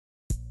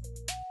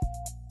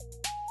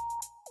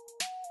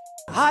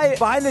Hi,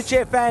 Behind the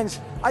Chair fans.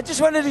 I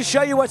just wanted to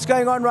show you what's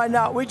going on right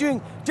now. We're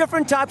doing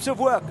different types of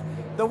work.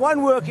 The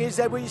one work is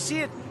that when you see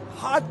it,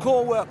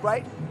 hardcore work,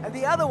 right? And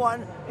the other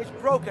one is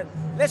broken.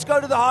 Let's go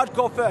to the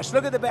hardcore first.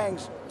 Look at the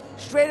bangs.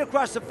 Straight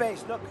across the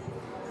face, look.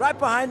 Right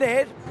behind the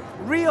head,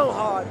 real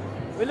hard.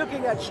 We're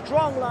looking at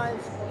strong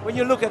lines when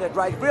you look at it,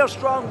 right? Real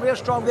strong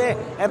there,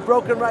 and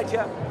broken right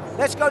here.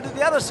 Let's go to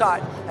the other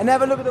side and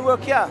have a look at the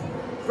work here.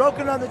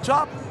 Broken on the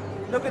top,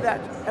 look at that.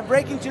 And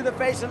breaking to the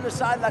face on the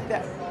side like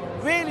that.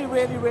 Really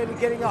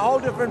getting a whole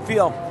different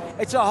feel.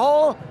 It's a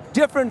whole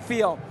different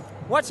feel.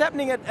 What's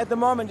happening at the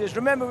moment is,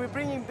 remember, we're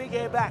bringing big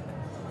hair back.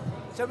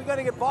 So we're going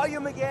to get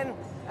volume again,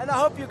 and I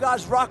hope you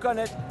guys rock on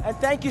it. And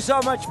thank you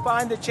so much,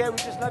 Behind the Chair. We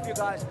just love you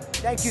guys.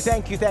 Thank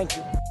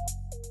you.